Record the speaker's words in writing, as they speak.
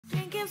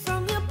Drinking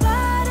from your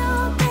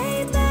bottle,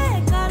 baby,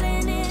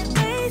 calling it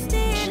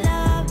wasted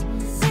love,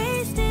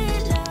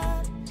 wasted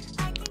love.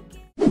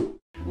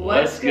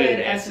 What's good,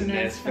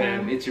 SNS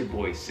fam? It's your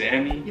boy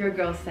Sammy, your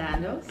girl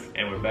Sandals,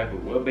 and we're back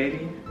with what,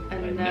 baby?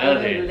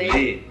 Another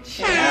lit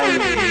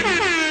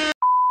challenge.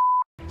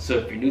 So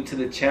if you're new to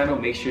the channel,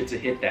 make sure to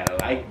hit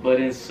that like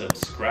button,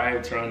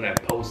 subscribe, turn on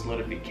that post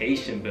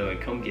notification bell, and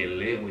come get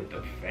lit with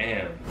the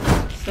fam.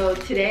 So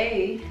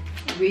today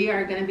we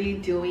are gonna be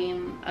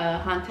doing a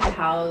haunted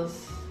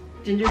house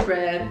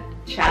gingerbread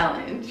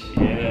challenge.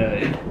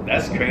 Yeah,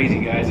 that's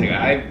crazy, guys. Like,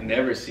 I've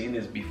never seen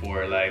this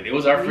before. Like, it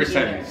was our first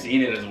time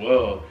seeing it as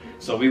well.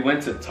 So we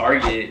went to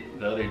Target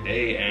the other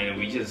day and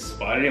we just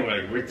spotted it.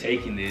 We're like, we're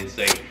taking this.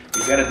 Like,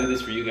 we gotta do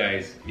this for you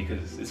guys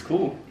because it's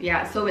cool.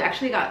 Yeah, so we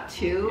actually got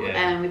two,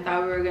 and we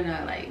thought we were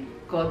gonna like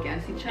go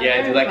against each other.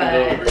 Yeah, do like a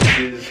little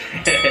versus.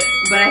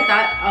 But I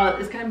thought,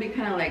 it's gonna be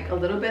kind of like a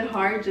little bit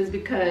hard just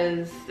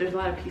because there's a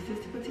lot of pieces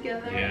to put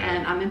together,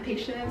 and I'm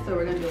impatient, so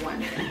we're gonna do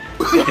one.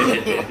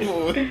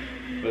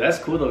 But that's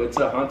cool though. It's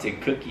a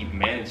haunted cookie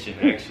mansion,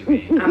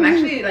 actually. I'm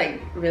actually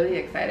like really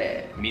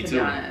excited. Me to too.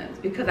 Be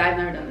honest, because I've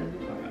never done this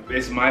before.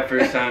 It's my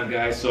first time,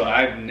 guys, so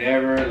I've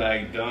never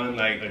like done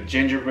like a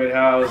gingerbread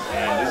house,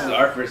 and this is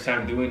our first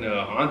time doing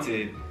a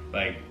haunted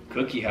like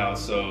cookie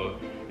house. So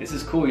this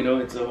is cool, you know.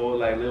 It's a whole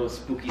like little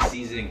spooky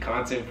season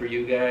content for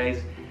you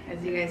guys.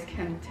 As you guys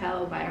can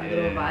tell by our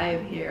little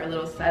vibe here, our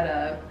little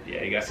setup.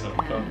 Yeah, you got some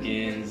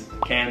pumpkins,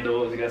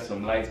 candles, you got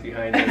some lights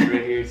behind us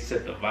right here to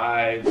set the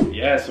vibe.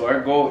 Yeah, so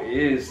our goal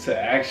is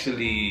to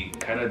actually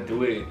kind of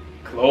do it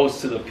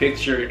close to the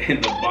picture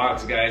in the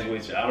box, guys,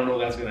 which I don't know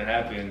if that's gonna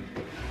happen.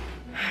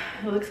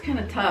 It looks kind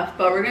of tough,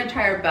 but we're gonna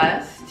try our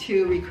best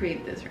to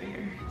recreate this right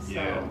here. So.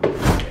 Yeah,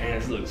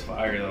 and this looks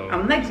fire though.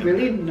 I'm like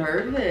really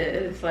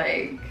nervous,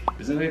 like.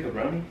 Isn't it like a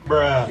brownie?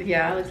 Bruh.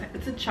 Yeah, it looks like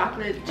it's a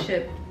chocolate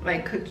chip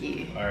like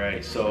cookie. All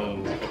right, so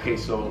okay,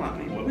 so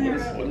what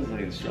does the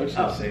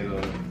instructions say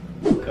though?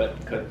 Cut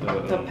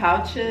the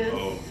pouches.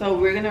 Oh. So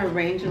we're gonna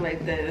arrange it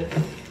like this.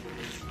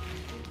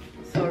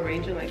 So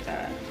arrange it like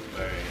that.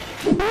 All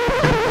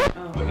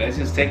right. But let's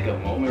just take a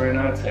moment right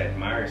now to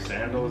admire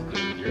Sandals,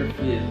 because your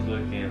fit is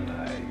looking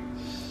like.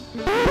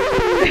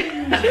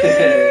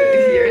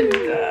 You're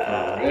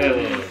dumb.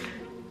 Really?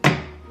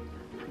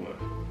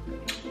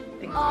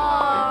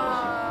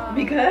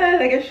 Because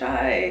I get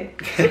shy.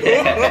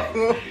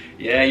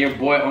 Yeah, your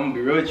boy, I'm gonna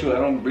be real with you, I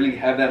don't really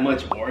have that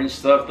much orange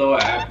stuff though.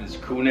 I have this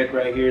crew neck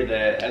right here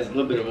that has a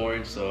little bit of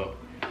orange, so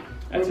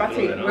we're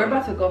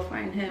about to go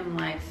find him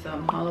like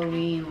some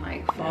Halloween,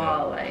 like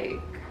fall, like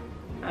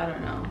I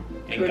don't know.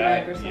 And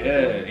guys,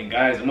 and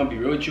guys, I'm gonna be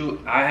real with you,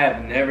 I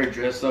have never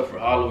dressed up for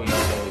Halloween,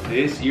 so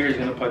this year is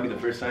gonna probably be the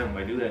first time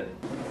I do that.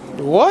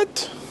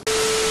 What?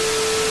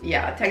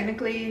 Yeah,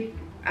 technically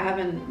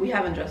we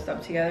haven't dressed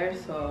up together,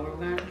 so we're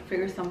gonna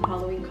figure some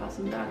Halloween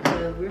costumes out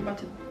because we're about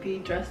to be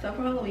dressed up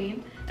for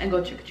Halloween and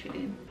go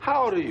trick-or-treating.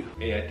 How old are you?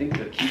 Hey, I think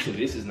the key to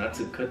this is not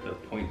to cut the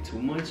point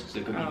too much, so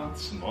it could be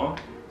small,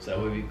 so that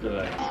way we could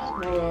like.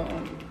 Well,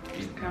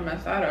 you kind of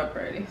messed that up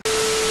already.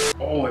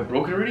 Oh, I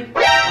broke it already?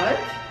 What?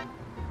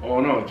 Oh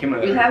no, it came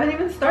out. We haven't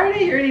even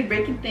started. You're already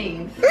breaking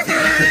things.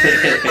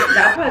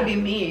 That'll probably be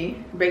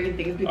me breaking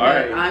things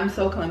because I'm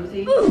so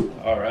clumsy.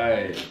 All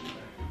right.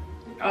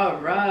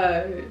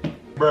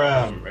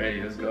 Bruh. I'm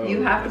ready, let's go.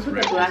 You have to put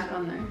the black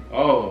on there.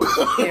 Oh.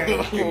 Here.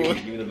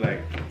 Give me the black.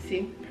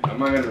 See? I'm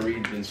not gonna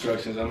read the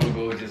instructions. I'm gonna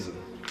go just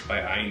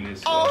by eyeing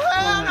this. Oh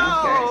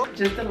no.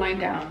 Just the line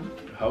down.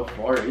 How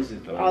far is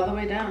it though? All the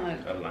way down. Like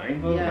a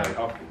line though? Yeah. Like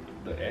off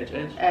the edge?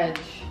 Edge,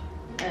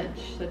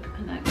 like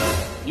connect.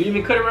 You didn't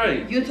even cut it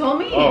right. You told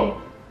me.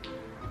 Oh.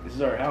 This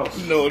is our house.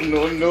 No.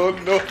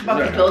 About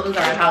to build us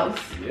our house.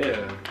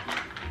 Yeah.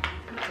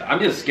 I'm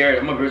just scared.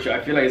 I'm gonna be real.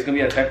 I feel like it's gonna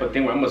be that type of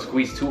thing where I'm gonna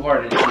squeeze too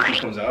hard and everything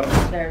comes out.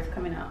 There, it's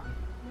coming out.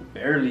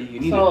 Barely. You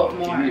need, so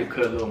you need to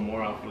cut a little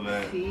more off of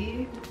that.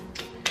 See?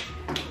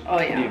 Oh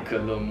yeah. You need to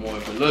cut a little more.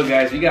 But look,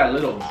 guys, we got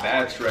little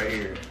bats right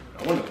here.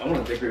 I wanna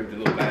decorate with the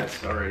little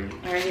bats already.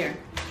 Right here.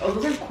 Oh,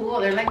 those are cool.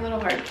 They're like little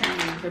heart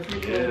candies. They're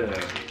pretty cool. Yeah.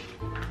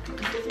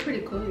 This is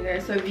pretty cool, you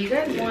guys. So if you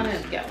guys want to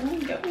get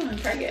one and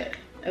try it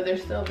if they're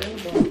still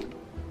available.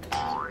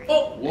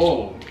 Oh,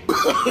 whoa.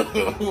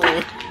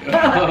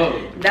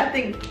 That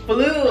thing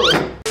flew.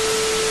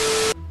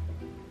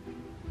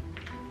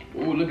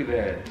 Oh, look at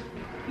that.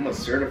 I'm a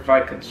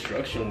certified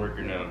construction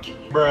worker now.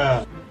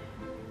 Bruh.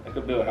 I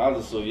could build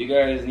houses, so you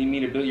guys need me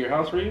to build your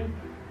house for you?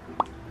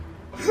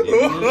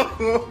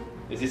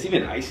 Is this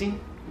even icing?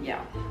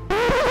 Yeah.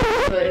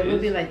 So it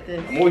would be like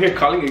this. I'm over here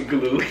calling it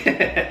glue.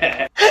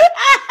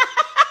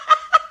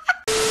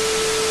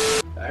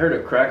 I heard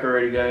a crack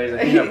already, guys.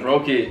 I think I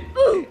broke it.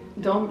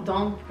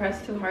 Don't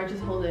press too hard,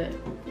 just hold it.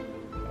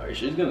 Are you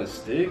sure it's gonna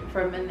stick?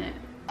 For a minute.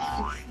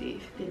 60,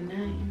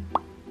 59.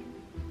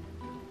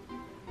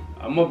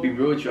 I'm gonna be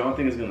real with you, I don't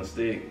think it's gonna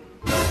stick.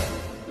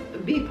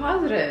 Be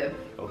positive.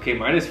 Okay,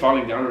 mine is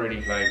falling down already.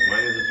 Like,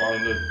 mine isn't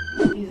falling,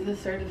 look. He's the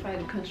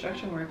certified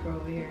construction worker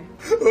over here.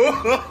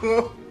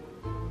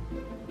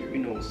 You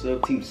know what's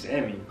up, Team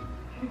Sammy.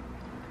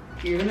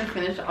 You're gonna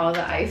finish all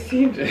the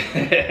icing.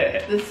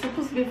 This is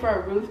supposed to be for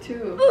our roof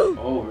too.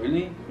 Oh,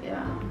 really?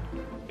 Yeah.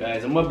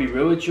 Guys, I'm gonna be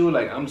real with you.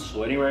 Like, I'm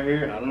sweating right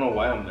here. I don't know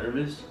why I'm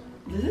nervous.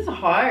 This is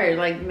hard.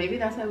 Like, maybe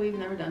that's why we've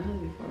never done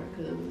this before,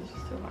 because it's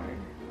just so hard.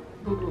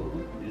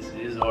 Boo-boo. This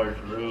is hard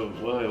for real.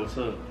 What? What's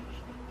up?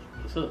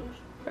 What's up?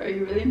 Are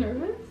you really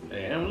nervous?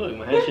 Damn, look,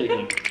 my hand's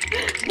shaking.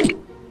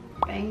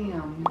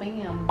 Bam,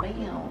 bam,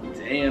 bam.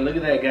 Damn, look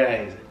at that,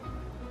 guys.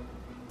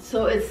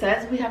 So it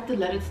says we have to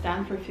let it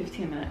stand for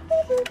 15 minutes.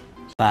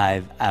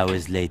 5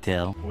 hours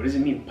later. What does it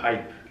mean,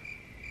 pipe?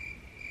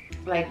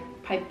 Like,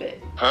 pipe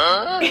it.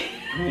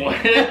 What?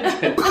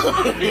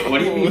 What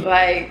do you mean?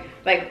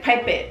 Like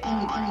pipe it.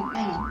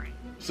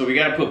 So we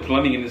gotta put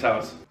plumbing in this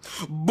house.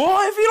 Boy,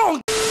 if you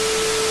don't.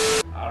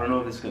 I don't know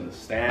if it's gonna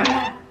stand.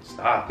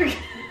 Stop.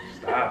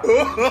 Stop.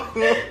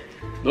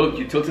 Look,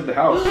 you tilted the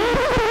house.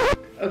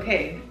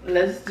 Okay,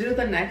 let's do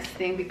the next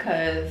thing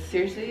because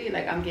seriously,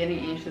 like I'm getting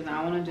anxious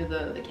now. I want to do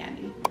the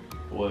candy.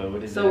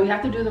 What is So that? we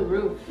have to do the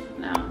roof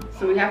now.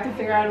 So we have to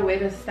figure out a way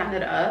to stand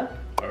it up.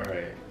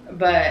 Alright.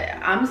 But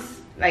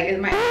like it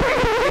might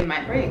break. It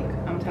might break.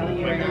 I'm telling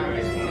you right now. Oh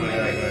my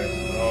God, guys.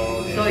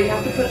 Oh, So you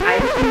have to put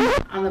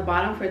icing on the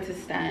bottom for it to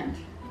stand.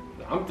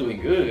 I'm doing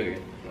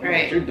good.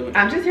 Right. You're doing.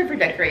 I'm just here for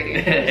decorating.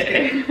 I'm just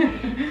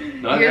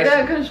kidding. No, You're the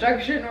that's-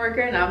 construction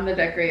worker and I'm the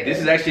decorator. This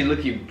is actually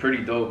looking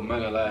pretty dope. I'm not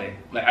gonna lie.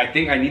 Like, I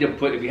think I need to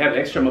put. If we have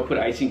extra, I'm gonna put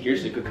icing here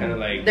so it could kind of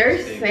like.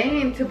 They're stick.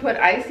 saying to put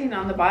icing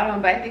on the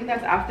bottom, but I think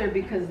that's after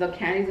because the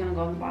candy's gonna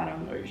go on the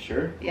bottom. Are you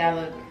sure? Yeah,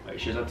 look. Are you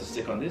sure not to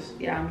stick on this?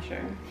 Yeah, I'm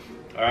sure.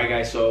 All right,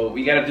 guys. So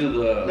we gotta do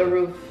The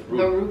roof. The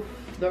roof.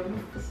 The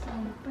roof is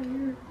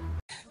on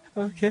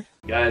fire. Okay.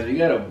 Guys, we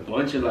got a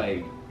bunch of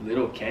like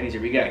little candies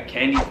here. We got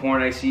candy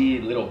corn, I see,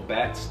 little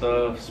bat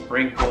stuff,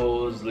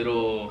 sprinkles,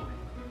 little,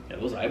 yeah,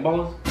 those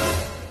eyeballs?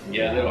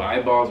 Yeah, little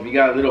eyeballs. We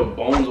got little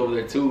bones over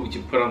there too, which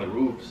you put on the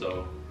roof,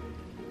 so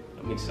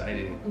I'm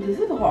excited. This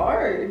is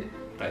hard.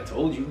 I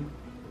told you,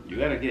 you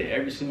gotta get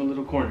every single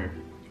little corner.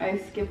 I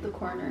skipped the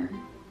corner.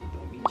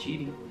 Don't be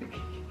cheating.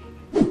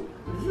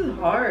 This is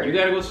hard. You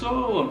gotta go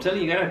slow. I'm telling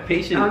you, you gotta have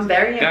patience. I'm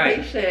very Guys,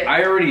 impatient.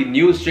 I already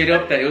knew straight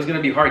up that it was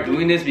gonna be hard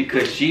doing this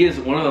because she is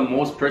one of the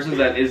most persons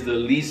that is the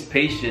least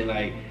patient.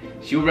 Like,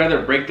 she would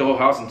rather break the whole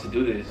house than to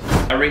do this.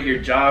 I rate your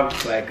job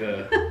like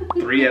a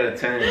 3 out of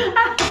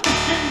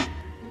 10.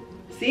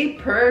 See,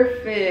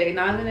 perfect.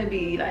 Now it's gonna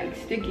be like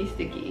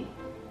sticky.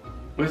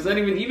 But it's not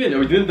even even. Are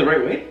we doing it the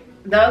right way?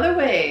 The other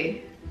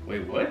way.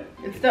 Wait, what?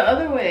 It's the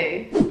other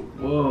way.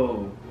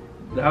 Whoa.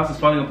 The house is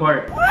falling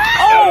apart.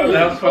 Oh! The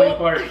house is falling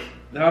apart.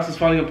 The house is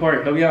falling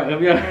apart. Help me out,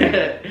 help me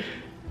out.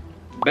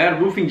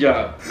 Bad roofing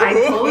job. I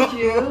told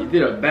You you.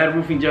 did a bad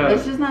roofing job.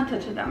 Let's just not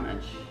touch it that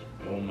much.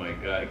 Oh my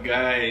God,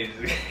 guys.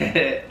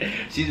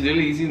 She's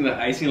literally using the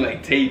icing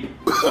like tape.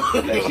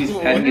 Like she's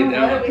patting You it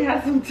know what? down. We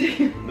have some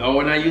tape. No,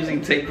 we're not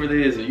using tape for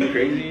this. Are you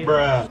crazy?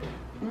 Bruh.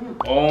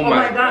 Oh my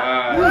my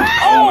God. God.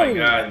 Oh my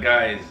God,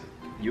 guys.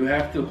 You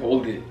have to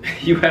hold it.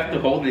 You have to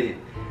hold it.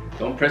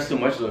 Don't press too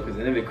much though, because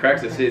then if it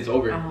cracks, that's it. It's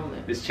over. I'll hold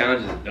it. This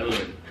challenge is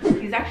done.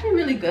 He's actually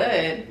really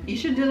good. You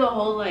should do the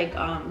whole like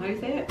how do you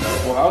say it?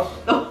 Whole house?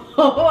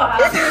 Oh,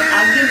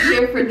 I'm just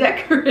here for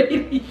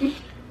decorating.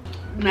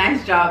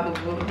 Nice job,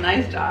 boo boo.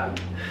 Nice job.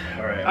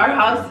 All right. Our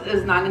house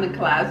is not gonna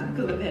collapse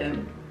because of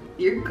him.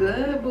 You're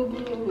good, boo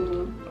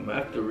boo. I'm gonna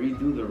have to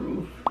redo the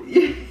roof.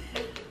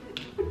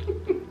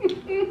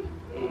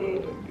 Oh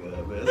my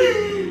God,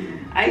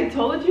 man. I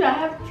told you I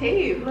have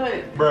tape.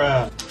 Look.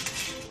 Bruh.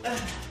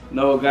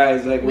 No,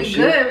 guys, like We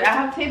good. I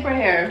have tape right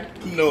here.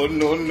 No.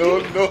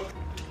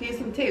 Here's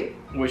some tape.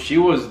 what she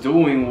was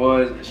doing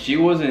was she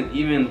wasn't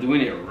even doing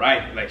it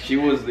right. Like, she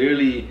was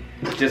literally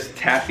just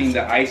tapping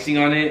the icing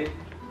on it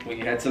when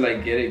you had to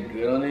like get it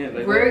good on it.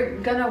 Like, We're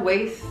gonna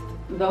waste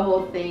the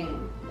whole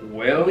thing.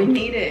 well, We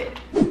need it.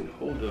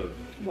 hold up.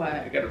 I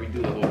What? gotta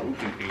redo the whole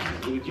roofing thing.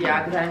 Look at you.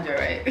 Yeah, because I enjoy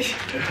it.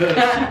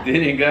 She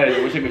didn't, guys.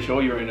 I wish I could show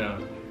you right now.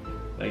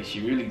 Like, she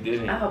really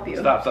didn't. I'll help you.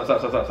 Stop. I'll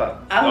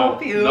No,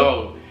 help you.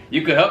 No,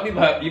 you could help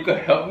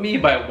me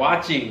by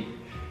watching.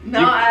 No,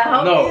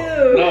 I'll help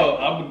you. No,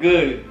 I'm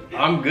good.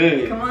 I'm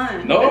good. Come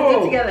on. No. Let's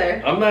do it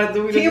together. I'm not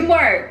doing it.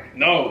 Teamwork.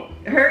 No.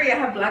 Hurry, I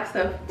have black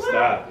stuff.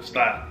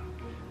 Stop.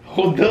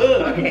 Hold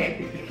up.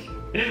 Okay.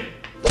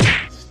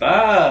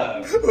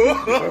 Stop.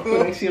 I'm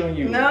putting icing on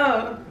you.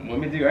 No. Want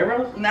me to do your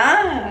eyebrows?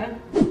 Nah.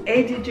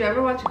 Hey, did you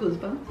ever watch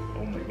Goosebumps?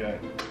 Oh my God.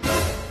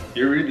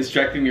 You're really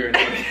distracting me right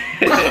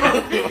now.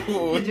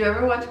 Did you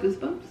ever watch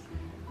Goosebumps?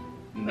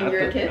 Not you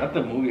were a kid? Not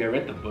the movie. I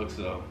read the books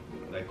though.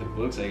 Like the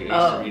books, I used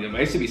Oh. to read them.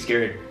 I used to be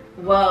scared.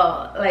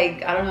 Well,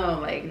 like, I don't know,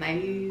 like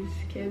 90s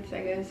kids,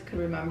 I guess, could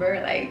remember.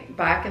 Like,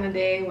 back in the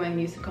day when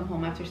we used to come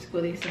home after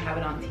school, they used to have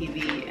it on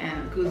TV.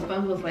 And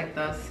Goosebumps was like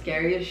the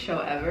scariest show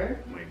ever.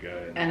 Oh my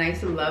God. And I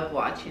used to love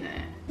watching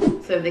it.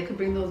 So if they could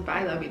bring those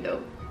back, that'd be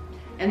dope.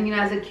 And you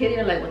know, as a kid,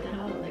 you're like, what the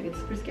hell? Like, it's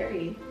super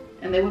scary.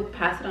 And they would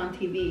pass it on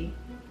TV.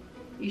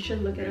 You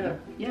should look it up.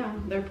 Yeah,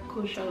 they're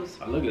cool shows.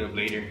 I'll look it up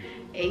later.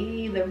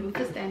 Hey, the roof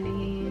is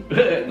standing. No,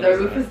 The it's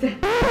roof not. is standing.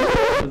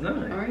 It's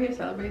not. Are we here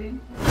celebrating?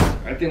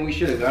 I think we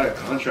should have got a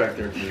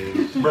contractor for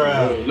this.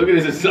 Bruh. Look at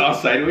this, it's all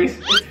sideways.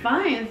 It's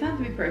fine, it's not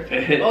to be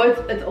perfect. Oh,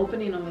 it's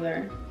opening over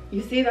there.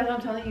 You see, that's what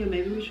I'm telling you.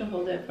 Maybe we should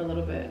hold it for a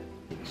little bit.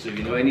 So if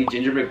you know any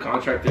gingerbread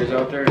contractors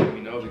out there, let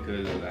me know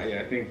because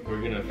I think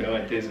we're gonna fail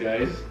at this,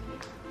 guys.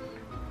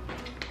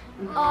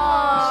 Smell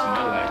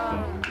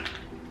like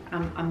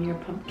them. I'm your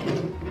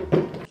pumpkin.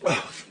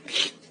 Oh,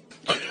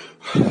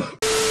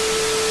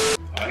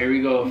 here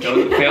we go.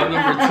 Fail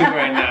number 2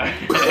 right now.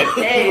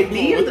 Hey,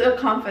 these are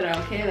confident,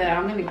 okay, that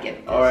I'm gonna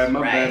get this. Alright,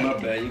 my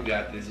right. bad. You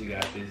got this.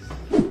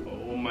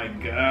 Oh my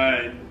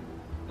god.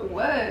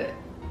 What?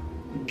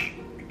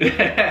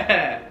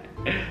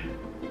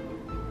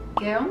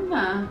 ¿Qué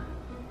onda?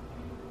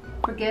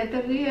 ¿Por qué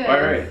te ríes?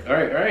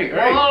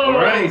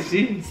 Alright,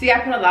 see? See, I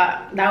put a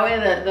lot. That way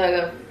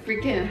the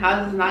freaking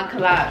house is not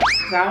collapsed.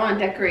 So I want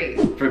to decorate.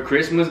 For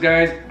Christmas,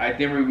 guys, I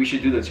think we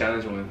should do the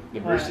challenge one. The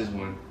What? versus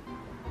one.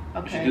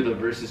 We should Okay. do the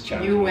versus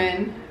challenge. You one.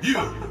 win. I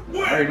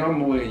already know I'm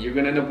gonna win. You're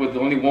gonna end up with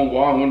only one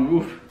wall and one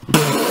roof.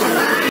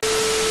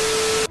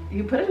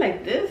 You put it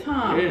like this,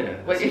 huh? Yeah.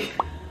 Wait.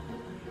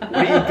 What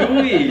are you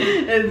doing?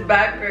 It's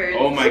backwards.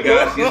 Oh my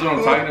gosh, this is what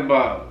I'm talking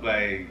about.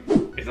 Like,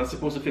 it's not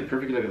supposed to fit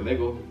perfectly like a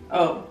Lego.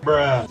 Oh.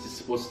 Bruh. It's just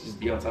supposed to just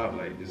be on top,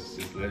 like, just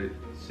let it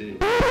sit.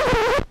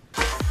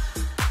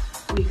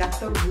 We got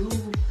the roof.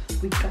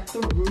 We got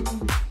the roof.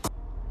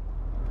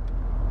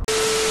 I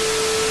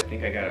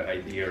think I got an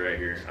idea right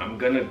here. I'm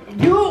gonna...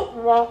 You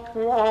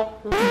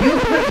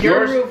put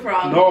your roof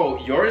wrong. No,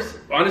 yours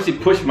honestly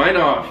pushed mine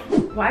off.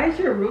 Why is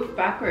your roof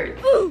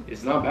backwards?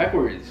 It's not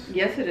backwards.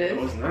 Yes, it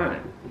No, is. it's not.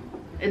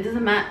 It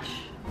doesn't match.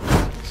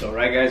 So,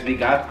 right, guys, we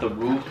got the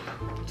roof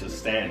to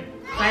stand.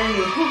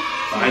 Finally.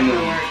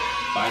 Finally.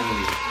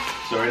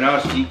 So right now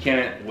she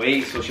can't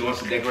wait, so she wants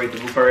to decorate the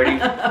roof already.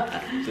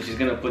 So she's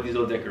gonna put these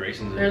little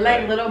decorations. They're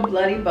like little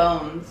bloody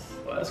bones.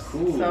 Oh, that's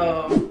cool.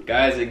 So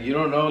guys, like you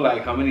don't know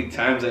like how many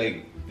times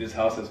like this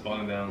house has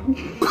fallen down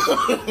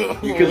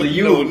because of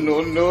you.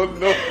 No.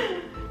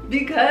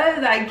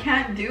 because I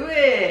can't do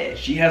it.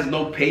 She has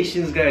no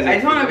patience, guys. I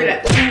just want to be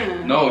like.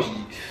 No,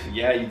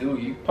 yeah, you do.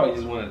 You probably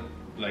just want to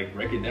like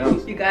break it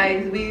down. You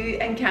guys, we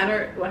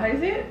encountered how do you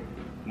say it?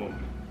 Well,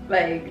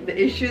 Like the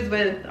issues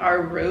with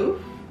our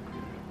roof.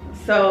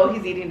 So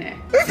he's eating it.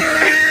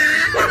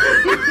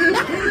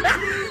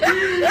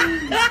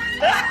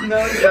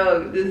 No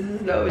joke. This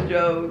is no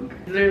joke.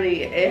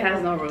 Literally, it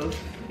has no roof.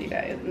 You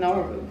guys, no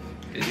roof.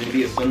 it's gonna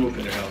be a sunroof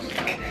in their house.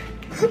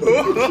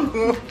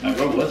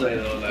 Where was I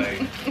though? Like,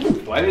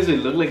 why does it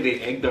look like they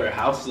egged our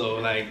house though?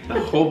 Like the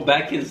whole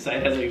back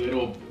inside has like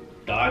little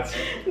dots.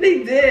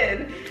 They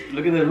did.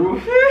 Look at the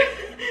roof.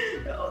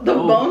 The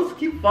bones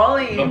keep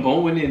falling. A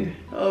bone went in.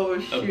 Oh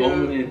shoot. A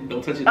bone went in.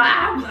 Don't touch it.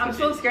 I'm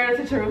so scared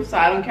to touch a roof, so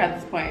I don't care at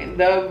this point.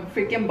 The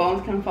freaking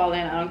bones can fall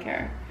in. I don't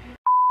care.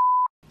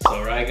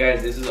 So right,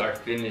 guys, this is our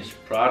finished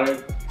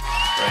product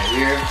right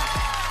here.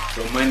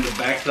 Don't mind the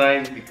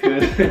backside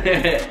because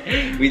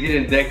we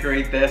didn't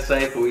decorate that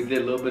side, but we did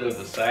a little bit of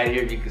the side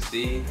here, if you can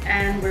see.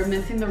 And we're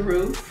missing the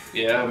roof.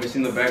 Yeah, I'm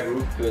missing the back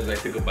roof because I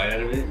took a bite out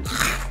of it.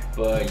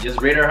 But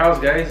just rate our house,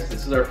 guys.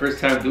 This is our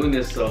first time doing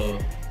this, so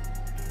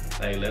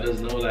like let us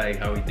know like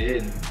how we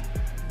did.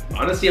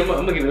 Honestly, I'm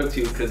gonna give it up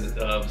to you because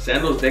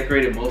Sandals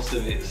decorated most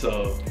of it,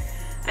 so.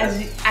 As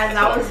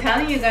I was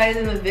telling you guys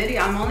in the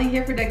video, I'm only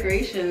here for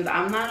decorations.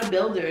 I'm not a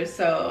builder,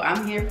 so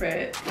I'm here for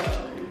it.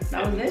 So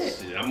that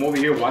was it. I'm over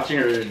here watching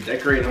her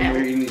decorate. I'm over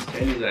here eating these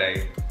candies.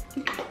 Like,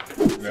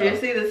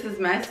 seriously, this is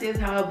messy as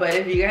hell. But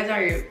if you guys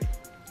are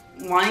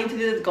wanting to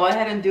do this, go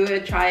ahead and do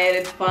it. Try it.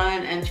 It's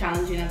fun and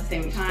challenging at the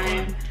same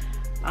time.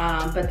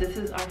 But this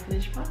is our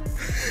finished product.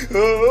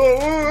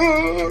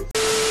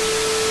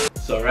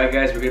 So alright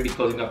guys, we're going to be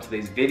closing up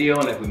today's video.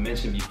 And like we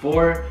mentioned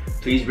before,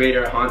 please rate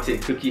our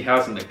haunted cookie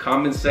house in the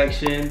comments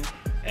section.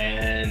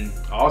 And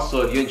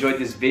also, if you enjoyed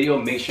this video,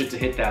 make sure to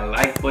hit that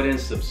like button,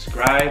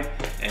 subscribe,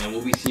 and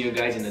we'll be seeing you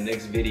guys in the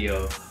next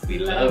video. We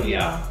love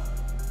y'all.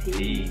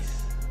 Peace.